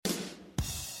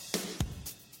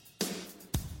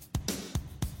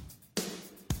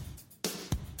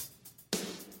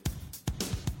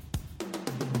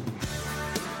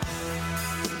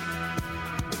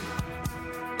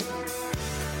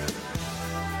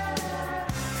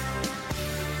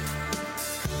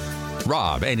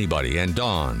Rob, anybody, and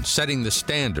Dawn setting the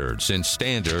standard since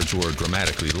standards were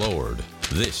dramatically lowered.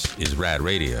 This is RAD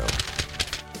Radio.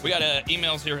 We got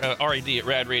emails here, RAD at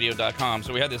radradio.com.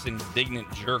 So we had this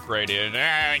indignant jerk right in.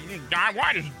 Don,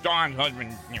 why does Don's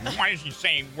husband, why does he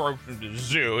say he works at the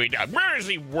zoo? Where does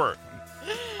he work?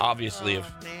 Obviously,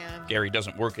 if Gary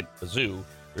doesn't work at the zoo,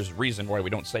 there's a reason why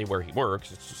we don't say where he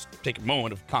works. It's just take a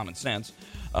moment of common sense.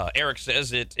 Eric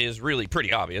says it is really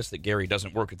pretty obvious that Gary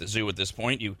doesn't work at the zoo at this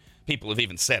point. You people have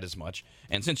even said as much.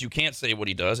 And since you can't say what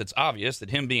he does, it's obvious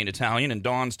that him being Italian and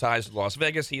Dawn's ties to Las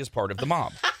Vegas, he is part of the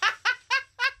mob.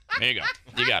 There you go.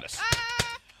 You got us.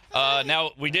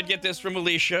 Now, we did get this from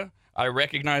Alicia. I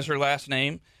recognize her last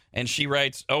name. And she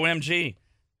writes, OMG.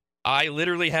 I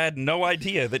literally had no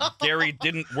idea that Gary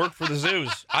didn't work for the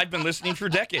zoos. I've been listening for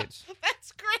decades.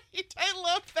 That's great. I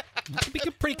love that. That can be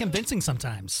pretty convincing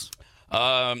sometimes.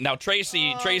 Now,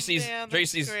 Tracy's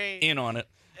in on it.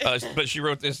 But she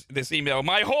wrote this email.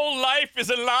 My whole life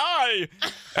is a lie.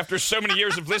 After so many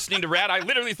years of listening to RAD, I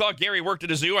literally thought Gary worked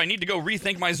at a zoo. I need to go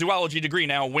rethink my zoology degree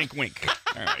now. Wink, wink.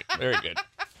 All right. Very good.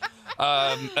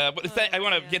 I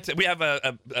want to get to, we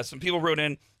have some people wrote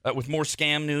in with more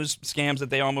scam news, scams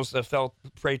that they almost fell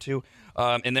prey to.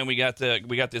 And then we got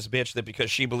this bitch that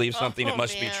because she believes something, it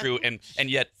must be true. And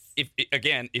yet,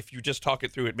 if you just talk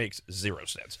it through, it makes zero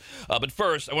sense. But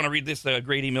first, I want to read this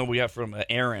great email we have from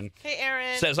Aaron. Hey, Aaron.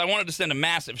 Says, I wanted to send a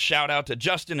massive shout out to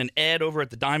Justin and Ed over at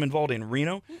the Diamond Vault in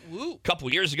Reno. Woo. A couple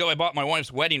years ago, I bought my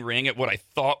wife's wedding ring at what I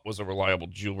thought was a reliable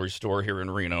jewelry store here in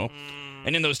Reno.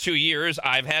 And in those 2 years,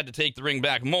 I've had to take the ring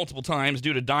back multiple times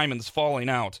due to diamonds falling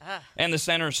out. And the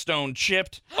center stone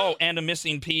chipped. Oh, and a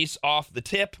missing piece off the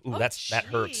tip. Ooh, that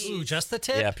hurts. Ooh, just the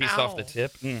tip? Yeah, piece off the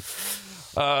tip.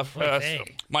 So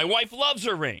my wife loves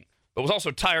her ring, but was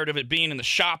also tired of it being in the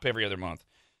shop every other month.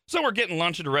 So we're getting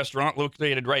lunch at a restaurant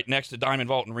located right next to Diamond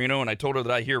Vault in Reno, and I told her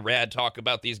that I hear RAD talk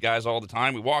about these guys all the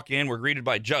time. We walk in, we're greeted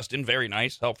by Justin, very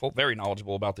nice, helpful, very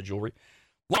knowledgeable about the jewelry.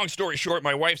 Long story short,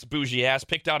 my wife's bougie ass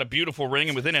picked out a beautiful ring,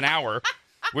 and within an hour,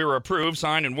 we were approved,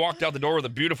 signed, and walked out the door with a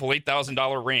beautiful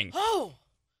 $8,000 ring. Oh!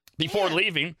 Before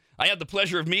leaving, I had the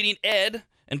pleasure of meeting Ed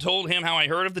and told him how I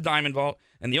heard of the Diamond Vault,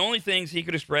 and the only things he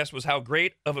could express was how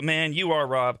great of a man you are,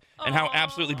 Rob, and how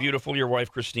absolutely beautiful your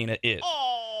wife, Christina, is.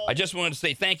 I just wanted to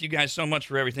say thank you guys so much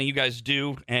for everything you guys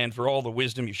do and for all the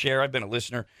wisdom you share. I've been a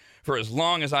listener for as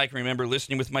long as I can remember,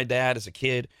 listening with my dad as a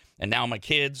kid, and now my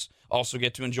kids also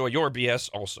get to enjoy your BS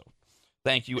also.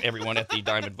 Thank you, everyone at the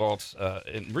Diamond Vault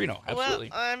in Reno. Absolutely.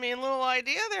 Well, I mean, little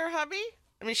idea there, hubby.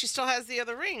 I mean, she still has the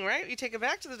other ring, right? You take it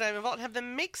back to the Diamond Vault and have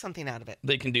them make something out of it.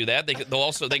 They can do that. They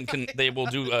will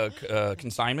do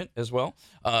consignment as well.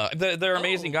 They're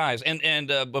amazing guys.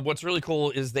 But what's really cool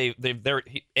is Ed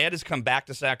has come back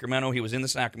to Sacramento. He was in the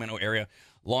Sacramento area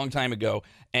a long time ago,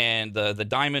 and the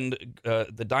Diamond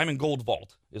Gold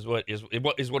Vault is what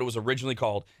it was originally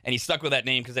called, and he stuck with that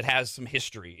name because it has some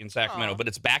history in Sacramento. But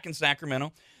it's back in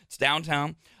Sacramento. It's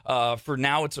downtown. For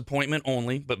now, it's appointment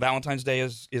only, but Valentine's Day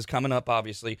is coming up,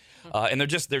 obviously. And they're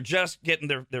just getting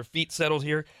their feet settled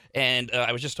here. And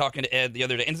I was just talking to Ed the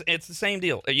other day, and it's the same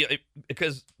deal.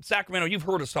 Because Sacramento, you've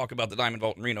heard us talk about the Diamond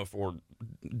Vault in Reno for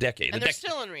decades. And they're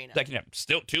still in Reno.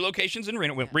 Still 2 locations in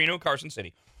Reno, Reno, Carson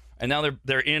City. And now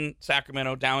they're in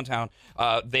Sacramento, downtown.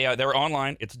 They're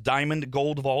online. It's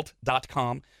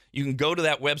diamondgoldvault.com. You can go to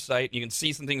that website. You can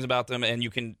see some things about them, and you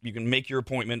can make your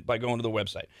appointment by going to the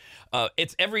website.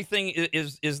 It's everything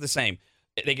is the same.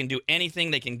 They can do anything.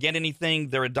 They can get anything.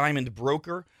 They're a diamond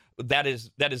broker. That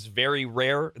is very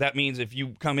rare. That means if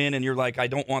you come in and you're like, I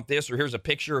don't want this, or here's a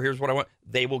picture, or here's what I want,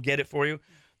 they will get it for you.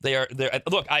 They're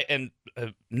look.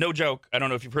 No joke. I don't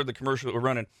know if you've heard the commercial that we're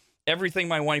running. Everything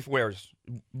my wife wears,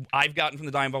 I've gotten from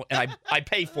the Diamond Vault, and I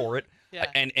pay for it. Yeah.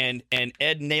 And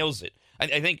Ed nails it.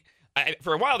 I think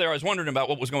for a while there, I was wondering about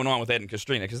what was going on with Ed and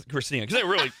Christina because they were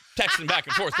really texting back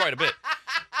and forth quite a bit.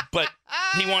 But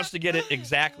he wants to get it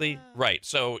exactly right.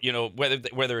 So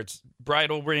whether it's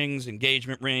bridal rings,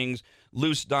 engagement rings,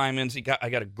 loose diamonds. I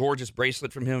got a gorgeous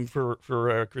bracelet from him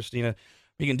for Christina.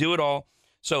 He can do it all.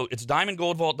 So it's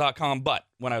diamondgoldvault.com. But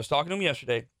when I was talking to him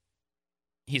yesterday,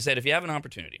 he said, if you have an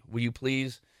opportunity, will you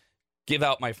please give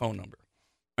out my phone number?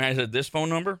 And I said, this phone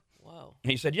number? Whoa.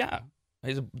 And he said, yeah.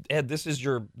 He said, Ed, this is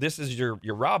your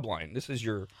Rob line. This is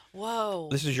your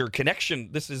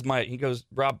connection. He goes,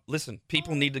 Rob, listen,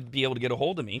 people need to be able to get a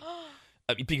hold of me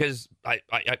because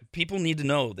people need to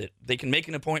know that they can make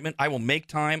an appointment. I will make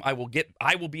time. I will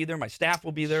be there. My staff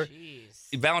will be there.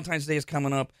 Jeez. Valentine's Day is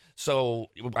coming up. So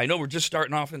I know we're just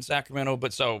starting off in Sacramento,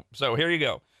 but so here you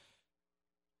go.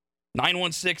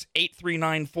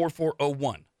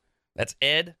 916-839-4401. That's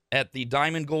Ed at the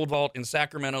Diamond Gold Vault in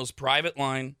Sacramento's private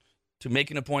line. to make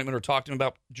an appointment or talk to him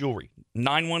about jewelry.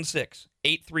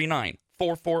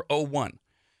 916-839-4401.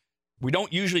 We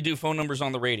don't usually do phone numbers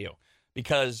on the radio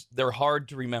because they're hard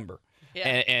to remember. Yeah.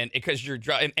 And because you're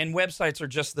driving, and websites are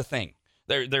just the thing.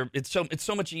 It's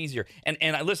so much easier. And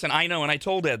listen, I know, and I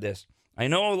told Ed this. I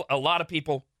know a lot of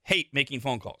people hate making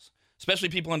phone calls, especially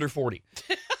people under 40.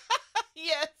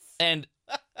 Yes. And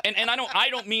I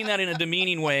don't mean that in a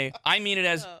demeaning way. I mean it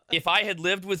as if I had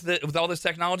lived with all this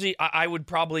technology, I would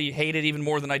probably hate it even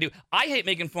more than I do. I hate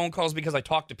making phone calls because I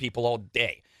talk to people all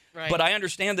day. Right. But I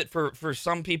understand that for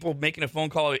some people, making a phone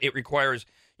call, it requires,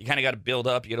 you kind of got to build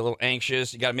up. You get a little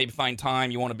anxious. You got to maybe find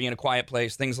time. You want to be in a quiet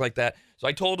place, things like that. So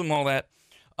I told him all that.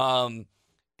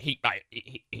 He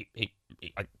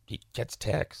gets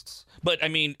texts. But, I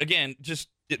mean, again,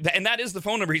 and that is the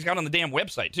phone number he's got on the damn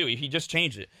website, too. He just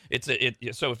changed it.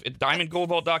 So if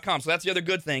diamondgoldvault.com. So that's the other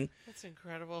good thing. That's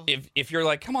incredible. If you're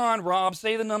like, come on, Rob,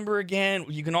 say the number again,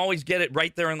 you can always get it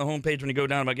right there on the homepage when you go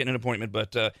down about getting an appointment.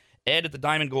 But Ed at the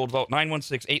Diamond Gold Vault,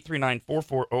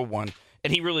 916-839-4401.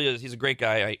 And he really is. He's a great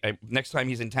guy. Next time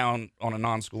he's in town on a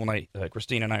non-school night,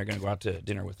 Christina and I are going to go out to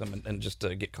dinner with him and just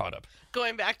get caught up.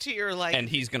 Going back to your, And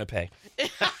he's going to pay. In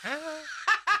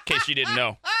case you didn't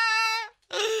know.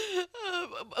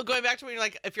 Going back to when you're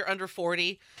like, if you're under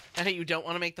 40 and you don't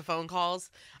want to make the phone calls,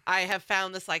 I have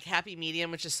found this like happy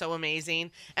medium, which is so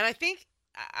amazing. And I think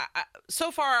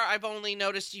so far I've only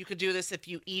noticed you could do this if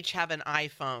you each have an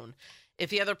iPhone. If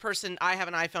the other person, I have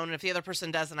an iPhone, and if the other person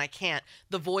does and I can't,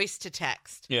 the voice to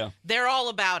text. Yeah. They're all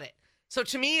about it. So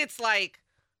to me, it's like,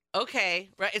 okay,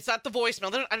 right? It's not the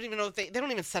voicemail. I don't even know if they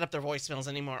don't even set up their voicemails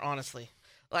anymore, honestly.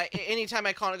 Like, anytime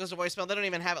I call and it goes to voicemail, they don't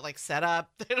even have it, like, set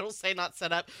up. They don't say not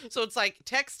set up. So it's like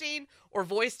texting or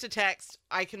voice to text.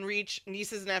 I can reach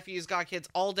nieces, nephews, godkids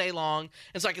all day long.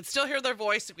 And so I can still hear their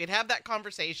voice. We can have that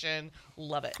conversation.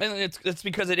 Love it. And it's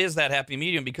because it is that happy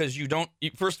medium, because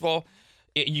first of all,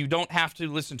 you don't have to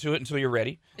listen to it until you're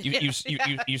ready. You see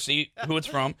who it's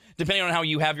from. Depending on how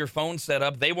you have your phone set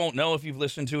up, they won't know if you've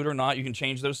listened to it or not. You can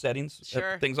change those settings,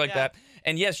 things like that.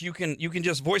 And yes, you can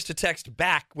just voice to text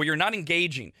back where you're not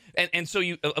engaging, and so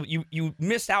you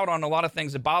miss out on a lot of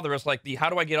things that bother us, like how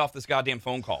do I get off this goddamn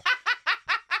phone call?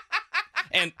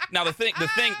 And now the thing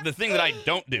that I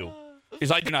don't do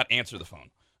is I do not answer the phone.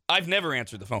 I've never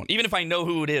answered the phone, even if I know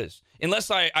who it is, unless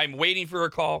I'm waiting for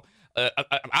a call.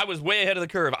 I was way ahead of the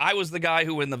curve. I was the guy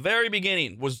who, in the very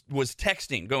beginning, was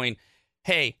texting, going,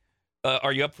 "Hey,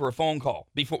 are you up for a phone call?"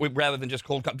 Rather than just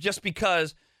cold call, just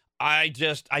because I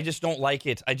just don't like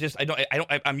it.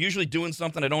 I'm usually doing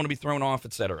something. I don't want to be thrown off,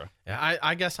 etc. Yeah,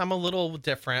 I guess I'm a little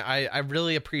different. I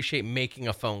really appreciate making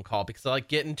a phone call because I like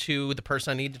getting to the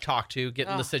person I need to talk to,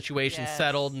 getting the situation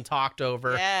settled and talked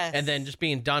over, and then just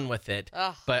being done with it.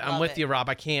 But I'm with you, Rob.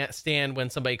 I can't stand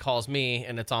when somebody calls me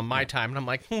and it's on my time, and I'm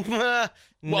like,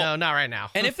 no, not right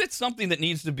now. And if it's something that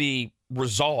needs to be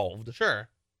resolved, sure,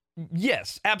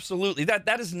 yes, absolutely.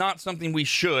 That is not something we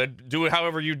should do.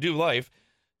 However you do life.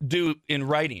 Do in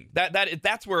writing.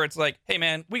 That's where it's like, hey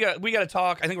man, we got to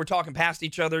talk. I think we're talking past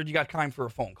each other. You got time for a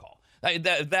phone call?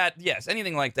 Yes,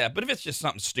 anything like that. But if it's just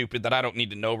something stupid that I don't need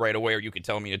to know right away, or you could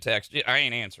tell me to text, I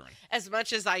ain't answering. As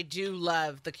much as I do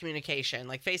love the communication,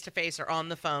 like face to face or on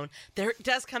the phone, there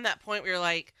does come that point where you're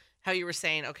like, how you were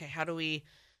saying, okay, how do we?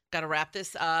 Got to wrap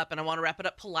this up, and I want to wrap it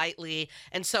up politely.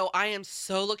 And so I am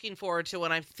so looking forward to when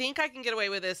I think I can get away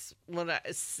with this when I'm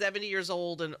 70 years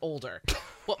old and older,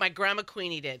 what my grandma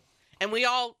Queenie did. And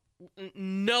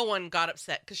no one got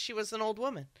upset because she was an old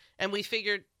woman. And we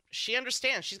figured she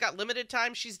understands. She's got limited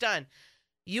time. She's done.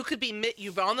 You've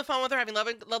on the phone with her having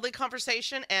lovely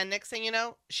conversation, and next thing you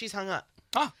know, she's hung up.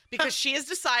 Because she has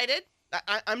decided,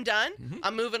 I'm done. Mm-hmm.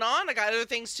 I'm moving on. I got other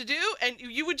things to do. And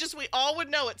we all would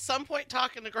know at some point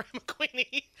talking to Grandma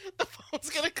Queenie, the phone's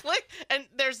going to click and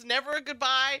there's never a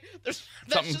goodbye. That's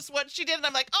just what she did. And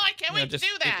I'm like, I can't wait to do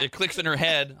that. It clicks in her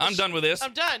head. I'm done with this.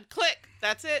 I'm done. Click.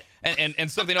 That's it. And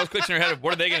something else clicks in her head.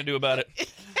 What are they going to do about it?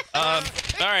 All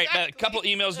right. A couple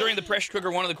emails during the pressure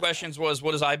cooker. One of the questions was,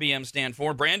 what does IBM stand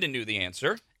for? Brandon knew the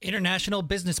answer. International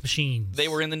Business Machines. They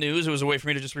were in the news. It was a way for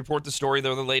me to just report the story.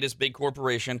 They're the latest big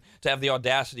corporation to have the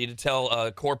audacity to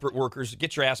tell corporate workers,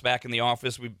 get your ass back in the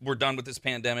office. We're done with this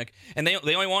pandemic. And they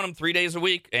only want them 3 days a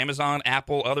week. Amazon,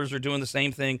 Apple, others are doing the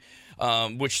same thing,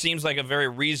 which seems like a very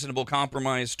reasonable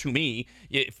compromise to me,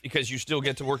 because you still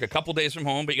get to work a couple days from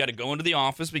home, but you got to go into the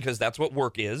office because that's what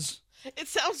work is. It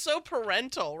sounds so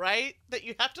parental, right? That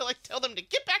you have to tell them to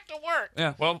get back to work.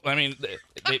 Yeah, well, I mean,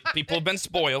 people have been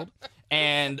spoiled.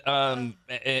 And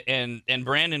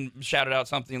Brandon shouted out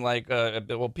something like,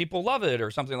 well, people love it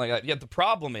or something like that. Yet the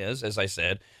problem is, as I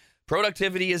said,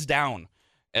 productivity is down.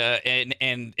 And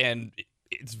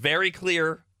it's very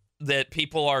clear that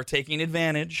people are taking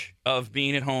advantage of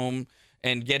being at home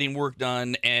and getting work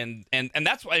done, and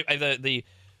that's why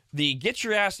the get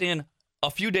your ass in a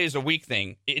few days a week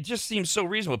thing, it just seems so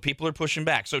reasonable. People are pushing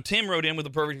back. So Tim wrote in with a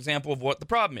perfect example of what the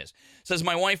problem is. Says,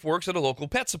 my wife works at a local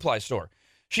pet supply store.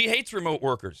 She hates remote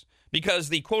workers because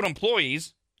the quote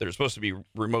employees that are supposed to be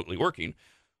remotely working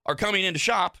are coming in to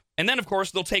shop, and then of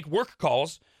course they'll take work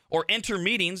calls or enter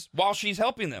meetings while she's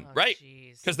helping them, right?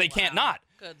 Because they can't not.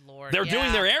 Good Lord. They're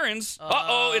doing their errands.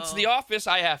 It's the office.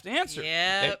 I have to answer.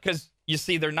 Yeah. Because you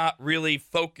see, they're not really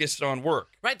focused on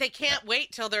work. Right. They can't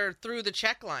wait till they're through the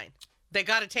check line. They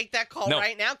got to take that call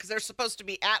right now because they're supposed to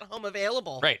be at home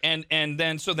available. Right. And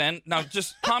then now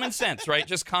just common sense, right?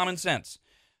 Just common sense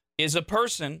is a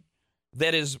person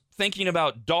that is thinking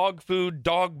about dog food,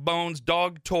 dog bones,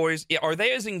 dog toys. Are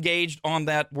they as engaged on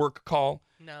that work call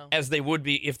as they would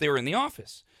be if they were in the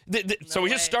office? So we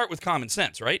just start with common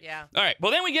sense, right? Yeah. All right.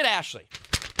 Well, then we get Ashley.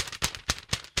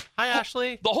 Hi,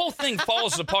 Ashley. The whole thing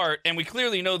falls apart, and we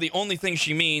clearly know the only thing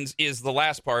she means is the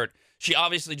last part. She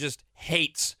obviously just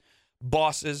hates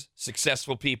bosses,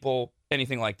 successful people,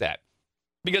 anything like that.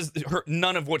 Because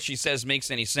none of what she says makes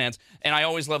any sense. And I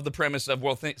always love the premise of,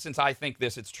 well, since I think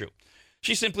this, it's true.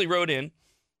 She simply wrote in,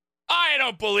 I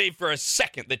don't believe for a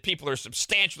second that people are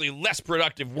substantially less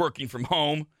productive working from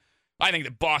home. I think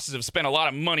that bosses have spent a lot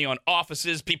of money on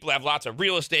offices. People have lots of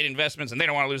real estate investments, and they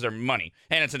don't want to lose their money.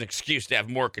 And it's an excuse to have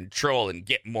more control and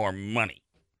get more money.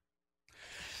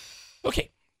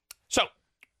 Okay, so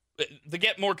the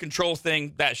get more control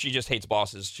thing, that she just hates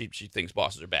bosses. She thinks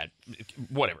bosses are bad.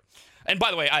 Whatever. And by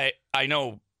the way, I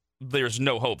know there's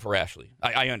no hope for Ashley.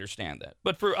 I understand that.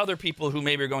 But for other people who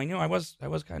maybe are going, I was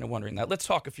kind of wondering that. Let's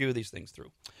talk a few of these things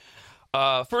through.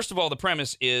 First of all, the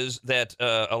premise is that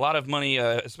a lot of money,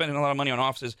 spending a lot of money on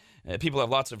offices, people have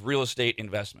lots of real estate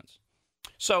investments.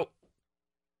 So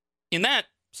in that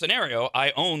scenario,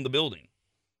 I own the building.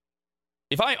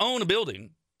 If I own a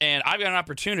building and I've got an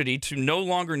opportunity to no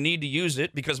longer need to use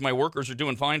it because my workers are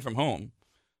doing fine from home,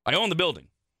 I own the building.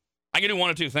 I can do one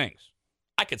of two things.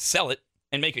 I could sell it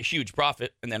and make a huge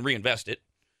profit and then reinvest it,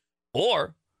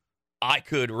 or I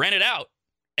could rent it out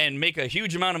and make a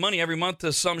huge amount of money every month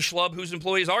to some schlub whose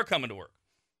employees are coming to work.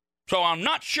 So I'm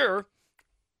not sure.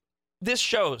 This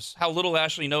shows how little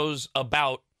Ashley knows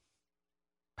about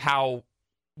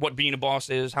what being a boss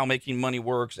is, how making money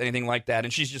works, anything like that.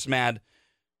 And she's just mad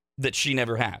that she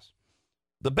never has.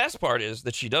 The best part is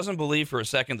that she doesn't believe for a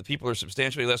second that people are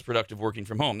substantially less productive working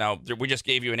from home. Now, we just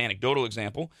gave you an anecdotal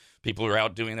example. People are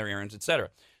out doing their errands, etc.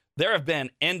 There have been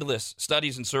endless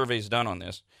studies and surveys done on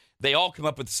this. They all come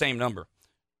up with the same number.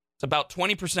 It's about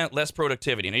 20% less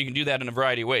productivity. Now, you can do that in a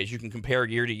variety of ways. You can compare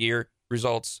year-to-year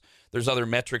results. There's other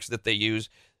metrics that they use.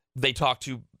 They talk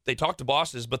to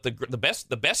bosses, but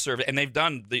the best survey, and they've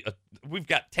done we've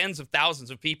got tens of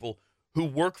thousands of people who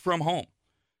work from home,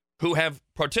 who have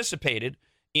participated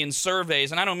in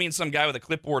surveys, and I don't mean some guy with a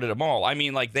clipboard at a mall. I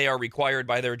mean like they are required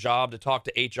by their job to talk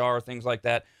to HR, things like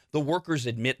that. The workers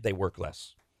admit they work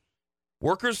less.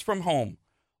 Workers from home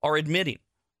are admitting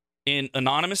in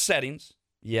anonymous settings,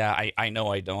 I know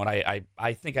I don't.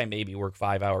 I think I maybe work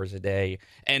 5 hours a day.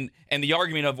 And the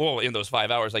argument of, well, in those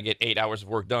 5 hours I get 8 hours of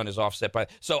work done is offset by.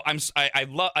 So I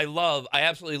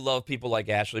absolutely love people like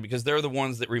Ashley because they're the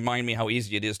ones that remind me how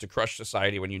easy it is to crush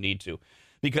society when you need to.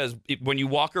 Because when you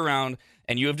walk around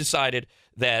and you have decided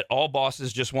that all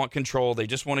bosses just want control, they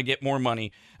just want to get more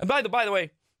money. And by the way,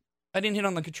 I didn't hit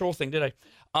on the control thing, did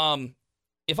I?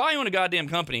 If I own a goddamn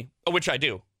company, which I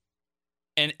do,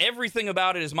 and everything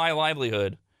about it is my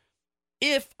livelihood,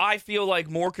 if I feel like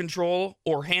more control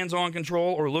or hands-on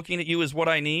control or looking at you is what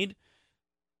I need,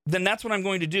 then that's what I'm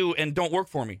going to do, and don't work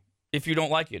for me if you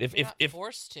don't like it. If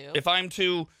forced to. If I'm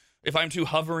too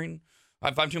hovering,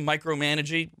 if I'm too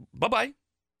micromanaging, bye-bye.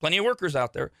 Plenty of workers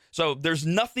out there. So there's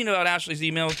nothing about Ashley's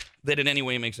email that in any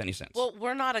way makes any sense. Well,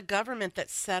 we're not a government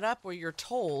that's set up where you're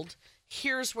told,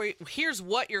 here's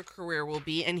what your career will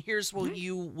be, and here's where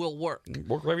you will work.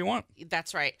 Work wherever you want.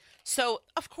 That's right. So,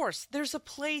 of course, there's a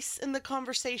place in the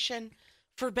conversation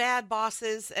for bad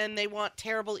bosses, and they want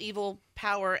terrible, evil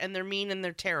power, and they're mean and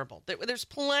they're terrible. There's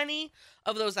plenty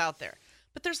of those out there.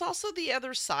 But there's also the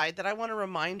other side that I want to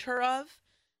remind her of.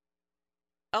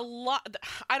 A lot,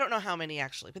 I don't know how many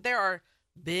actually, but there are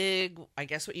big, I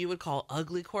guess what you would call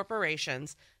ugly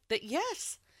corporations that,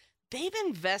 yes, they've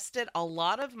invested a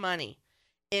lot of money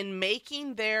in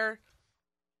making their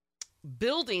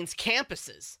buildings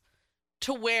campuses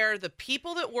to where the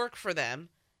people that work for them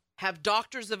have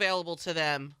doctors available to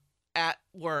them at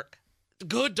work.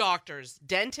 Good doctors,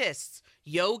 dentists,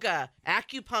 yoga,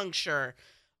 acupuncture,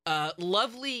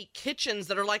 lovely kitchens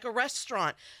that are like a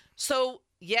restaurant. So,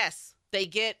 yes, they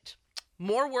get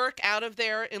more work out of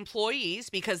their employees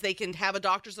because they can have a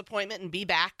doctor's appointment and be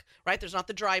back, right? There's not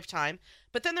the drive time.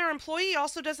 But then their employee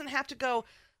also doesn't have to go,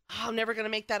 I'm never going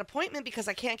to make that appointment because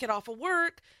I can't get off of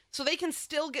work. So they can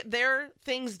still get their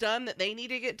things done that they need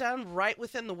to get done right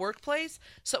within the workplace.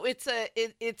 So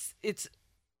it's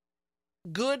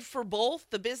good for both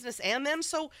the business and them.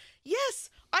 So yes,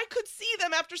 I could see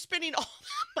them after spending all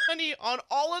that money on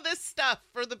all of this stuff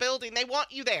for the building. They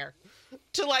want you there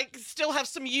to like still have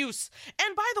some use.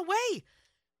 And by the way,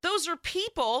 those are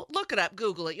people, look it up,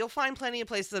 Google it. You'll find plenty of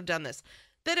places that have done this,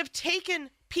 that have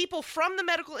taken people from the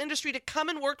medical industry to come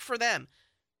and work for them.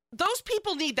 Those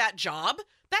people need that job.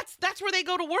 That's where they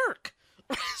go to work.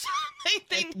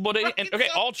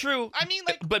 All true. I mean,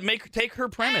 like, but take her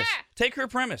premise. Take her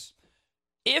premise.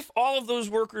 If all of those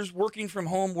workers working from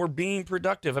home were being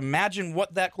productive, imagine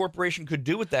what that corporation could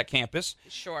do with that campus.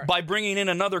 Sure. By bringing in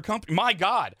another company. My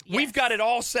God, yes. We've got it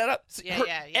all set up.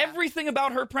 Yeah. Everything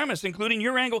about her premise, including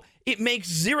your angle, it makes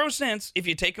zero sense if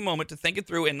you take a moment to think it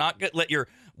through and not let your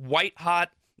white-hot,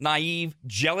 naive,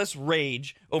 jealous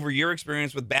rage over your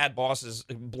experience with bad bosses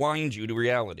blind you to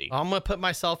reality. I'm going to put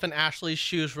myself in Ashley's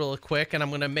shoes real quick, and I'm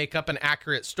going to make up an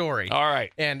accurate story. All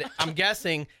right. And I'm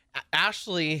guessing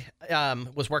Ashley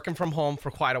was working from home for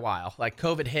quite a while. Like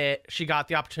COVID hit, she got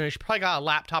the opportunity. She probably got a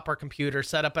laptop or computer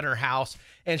set up in her house,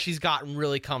 and she's gotten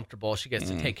really comfortable. She gets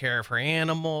to take care of her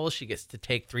animals. She gets to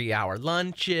take 3-hour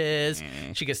lunches.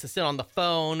 She gets to sit on the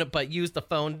phone, but use the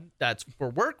phone that's for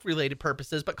work-related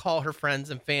purposes, but call her friends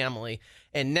and family.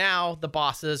 And now the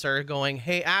bosses are going,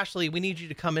 hey, Ashley, we need you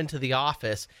to come into the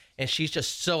office. And she's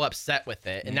just so upset with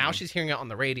it. And now she's hearing it on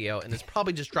the radio, and it's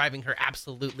probably just driving her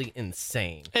absolutely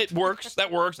insane. It works.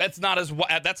 That works. That's not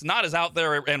as out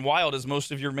there and wild as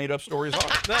most of your made-up stories are.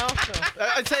 No.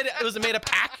 I'd say it was a made-up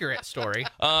accurate story.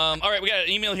 All right, we got an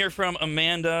email here from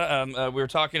Amanda. We were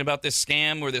talking about this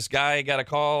scam where this guy got a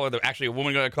call, or actually a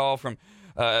woman got a call from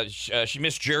she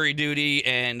missed jury duty,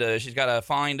 and she's got a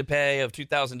fine to pay of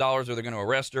 $2,000 or they're going to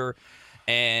arrest her.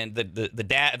 And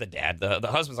the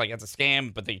husband's like, that's a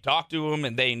scam, but they talked to him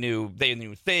and they knew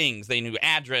things, they knew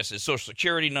addresses, social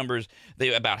security numbers,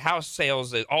 about house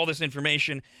sales, all this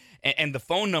information. And the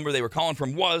phone number they were calling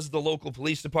from was the local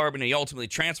police department. And he ultimately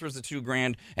transfers the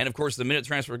 $2,000. And of course, the minute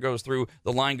transfer goes through,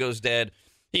 the line goes dead.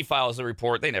 He files a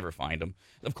report. They never find him,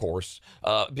 of course.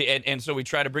 And so we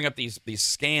try to bring up these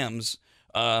scams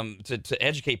to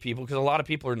educate people, because a lot of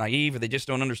people are naive or they just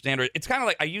don't understand. It's kind of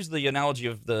like, I use the analogy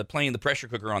of playing the pressure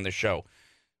cooker on this show.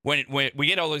 When we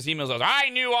get all those emails, I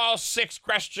knew all 6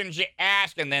 questions you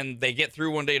asked, and then they get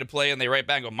through one day to play and they write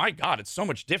back and go, my God, it's so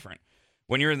much different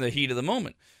when you're in the heat of the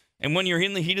moment. And when you're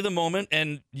in the heat of the moment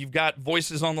and you've got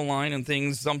voices on the line and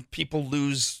things, some people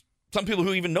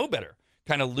who even know better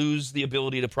kind of lose the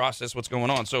ability to process what's going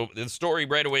on. So the story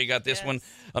right away, you got this one.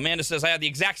 Amanda says, I had the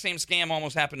exact same scam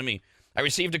almost happen to me. I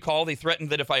received a call. They threatened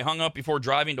that if I hung up before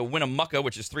driving to Winnemucca,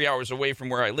 which is 3 hours away from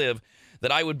where I live,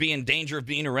 that I would be in danger of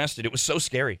being arrested. It was so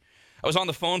scary. I was on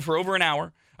the phone for over an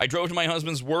hour. I drove to my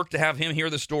husband's work to have him hear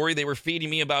the story. They were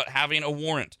feeding me about having a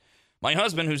warrant. My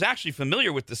husband, who's actually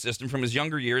familiar with the system from his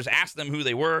younger years, asked them who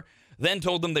they were, then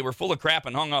told them they were full of crap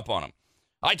and hung up on him.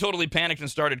 I totally panicked and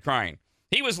started crying.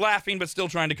 He was laughing, but still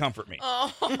trying to comfort me.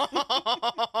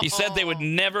 He said they would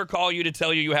never call you to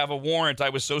tell you have a warrant. I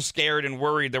was so scared and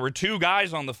worried. There were 2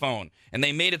 guys on the phone, and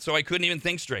they made it so I couldn't even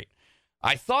think straight.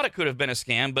 I thought it could have been a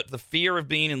scam, but the fear of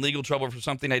being in legal trouble for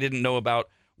something I didn't know about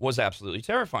was absolutely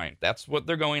terrifying. That's what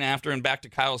they're going after. And back to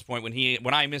Kyle's point,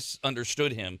 when I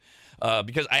misunderstood him,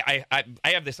 because I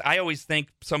have this, I always think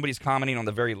somebody's commenting on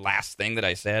the very last thing that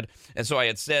I said. And so I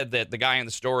had said that the guy in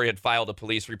the story had filed a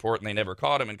police report and they never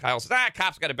caught him. And Kyle says,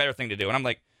 cops got a better thing to do. And I'm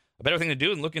like, a better thing to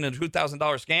do than looking at a $2,000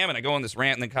 scam? And I go on this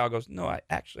rant, and then Kyle goes, no, I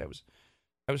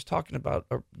was talking about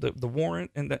the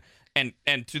warrant and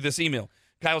to this email.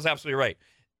 Kyle's absolutely right.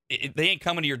 They ain't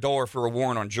coming to your door for a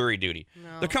warrant on jury duty.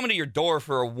 No. They're coming to your door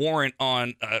for a warrant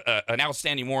on an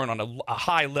outstanding warrant on a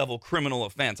high-level criminal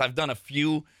offense. I've done a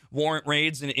few warrant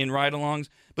raids in ride-alongs,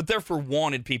 but they're for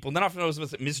wanted people. Then often those of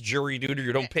us that miss jury duty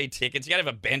or don't pay tickets. You got to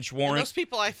have a bench warrant. And those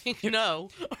people, I think, know.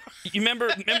 You remember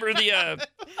the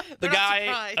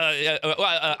guy?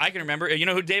 I can remember. You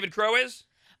know who David Crow is?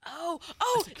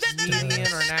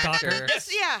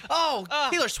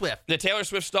 Taylor Swift. The Taylor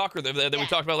Swift stalker that we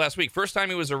talked about last week. First time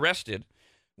he was arrested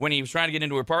when he was trying to get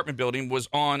into an apartment building was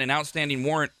on an outstanding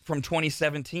warrant from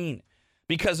 2017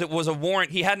 because it was a warrant.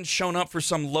 He hadn't shown up for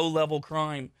some low-level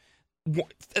crime.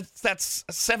 That's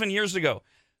 7 years ago.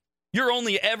 You're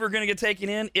only ever going to get taken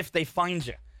in if they find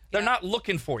you. They're not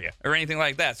looking for you or anything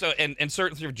like that. So, and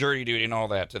certain sort of jury duty and all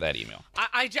that to that email.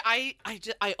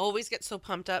 I always get so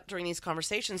pumped up during these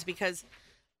conversations because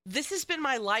this has been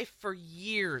my life for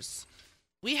years.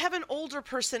 We have an older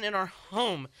person in our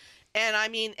home.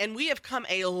 And we have come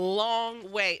a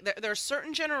long way. There are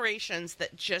certain generations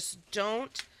that just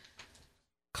don't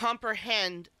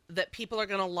comprehend that people are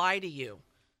going to lie to you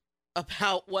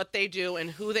about what they do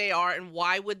and who they are and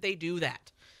why would they do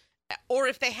that. Or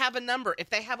if they have a number, if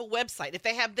they have a website, if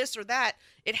they have this or that,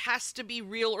 it has to be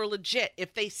real or legit.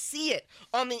 If they see it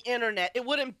on the internet, it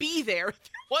wouldn't be there if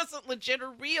it wasn't legit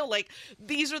or real. Like,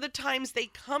 these are the times they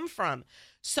come from.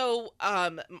 So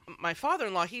my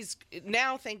father-in-law, he's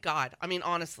now, thank God, I mean,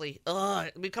 honestly,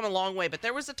 we've come a long way. But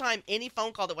there was a time any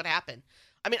phone call that would happen,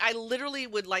 I mean, I literally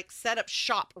would set up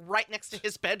shop right next to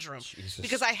his bedroom. Jesus.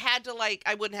 Because I had to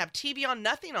I wouldn't have TV on,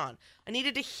 nothing on. I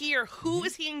needed to hear who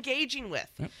is he engaging with.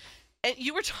 Yep. And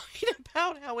you were talking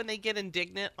about how when they get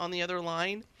indignant on the other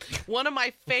line, one of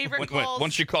my favorite calls.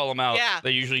 Once you call them out,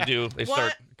 they usually do. They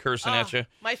start cursing at you.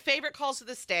 My favorite calls to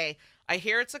this day. I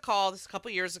hear it's a call. This is a couple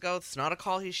years ago. It's not a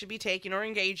call he should be taking or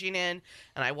engaging in.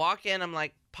 And I walk in. I'm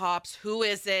like, Pops, who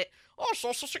is it? Oh,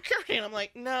 Social Security. And I'm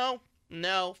like, no.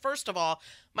 First of all,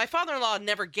 my father-in-law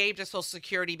never gave to Social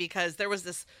Security because there was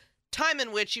this time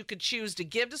in which you could choose to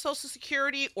give to Social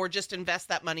Security or just invest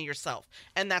that money yourself.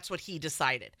 And that's what he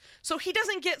decided. So he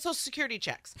doesn't get Social Security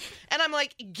checks. And I'm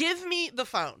like, give me the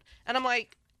phone. And I'm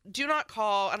like, do not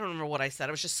call. I don't remember what I said.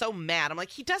 I was just so mad. I'm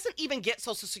like, he doesn't even get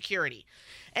Social Security.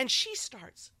 And she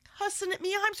starts cussing at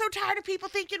me. I'm so tired of people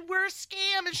thinking we're a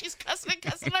scam. And she's cussing and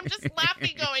cussing. I'm just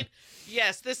laughing going,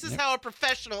 yes, this is how a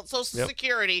professional at Social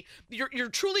Security, you're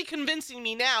truly convincing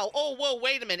me now. Oh, whoa,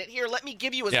 wait a minute. Here, let me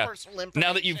give you his personal information.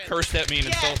 Now that you've cursed at me and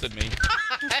insulted me.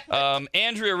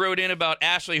 Andrea wrote in about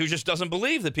Ashley, who just doesn't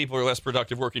believe that people are less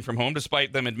productive working from home,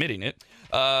 despite them admitting it.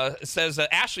 Says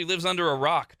Ashley lives under a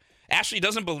rock. Ashley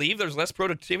doesn't believe there's less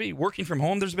productivity working from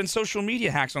home. There's been social media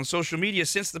hacks on social media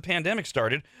since the pandemic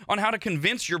started on how to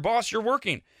convince your boss you're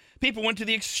working. People went to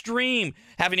the extreme,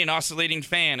 having an oscillating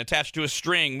fan attached to a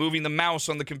string, moving the mouse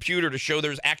on the computer to show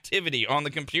there's activity on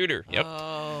the computer. Yep.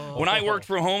 Oh. When I worked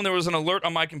from home, there was an alert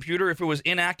on my computer if it was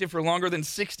inactive for longer than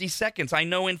 60 seconds. I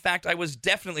know, in fact, I was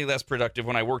definitely less productive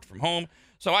when I worked from home.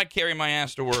 So I carry my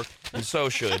ass to work, and so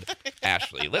should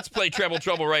Ashley. Let's play Treble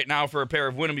Trouble right now for a pair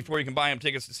of Win 'em Before You Can Buy 'em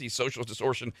tickets to see Social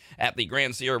Distortion at the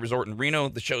Grand Sierra Resort in Reno.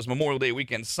 The show's Memorial Day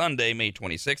weekend, Sunday, May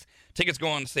 26th. Tickets go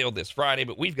on sale this Friday,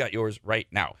 but we've got yours right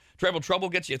now. Treble Trouble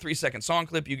gets you a 3-second song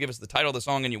clip. You give us the title of the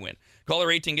song, and you win.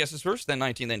 Caller 18 guesses first, then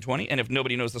 19, then 20. And if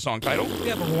nobody knows the song title, we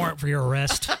have a warrant for your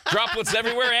arrest. Droplets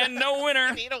everywhere and no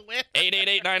winner. Need a win.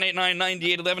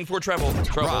 888-989-9811 for Treble.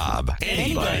 Rob,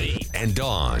 anybody, and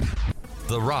Dawn.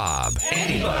 The Rob,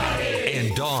 anybody,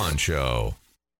 and Dawn Show.